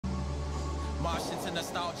wash into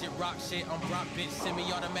nostalgic rock shit. I'm rock bitch,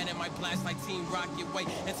 semi-automatic, my blast like Team Rocket. Wait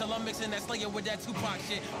until I'm mixing that Slayer with that Tupac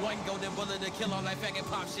shit. One golden bullet to kill all that faggot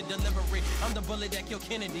pop shit. Delivery, I'm the bullet that killed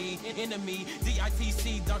Kennedy. Enemy,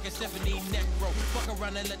 DITC, Duncan Stephanie, Necro. Fuck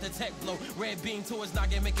around and let the tech blow. Red beam to his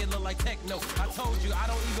noggin, make it look like techno. I told you, I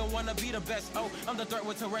don't even wanna be the best. Oh, I'm the threat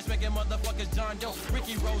with Tourette's, making motherfuckers John Doe.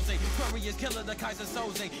 Ricky Rose, Aquarius killer, the Kaiser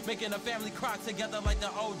Soze, making a family cry together like the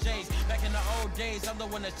OJs. Back in the old days, I'm the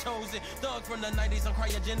one that's chosen. Thug from the 90s, I'm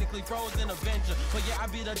cryogenically frozen. Avenger, but yeah, I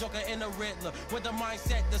be the Joker and the Riddler. With the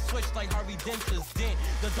mindset to switch like Harvey Dent's Dent.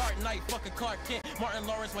 The Dark Knight, fucking Clark Kent. Martin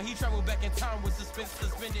Lawrence, when he traveled back in time with suspense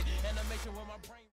suspended. Animation with my brain.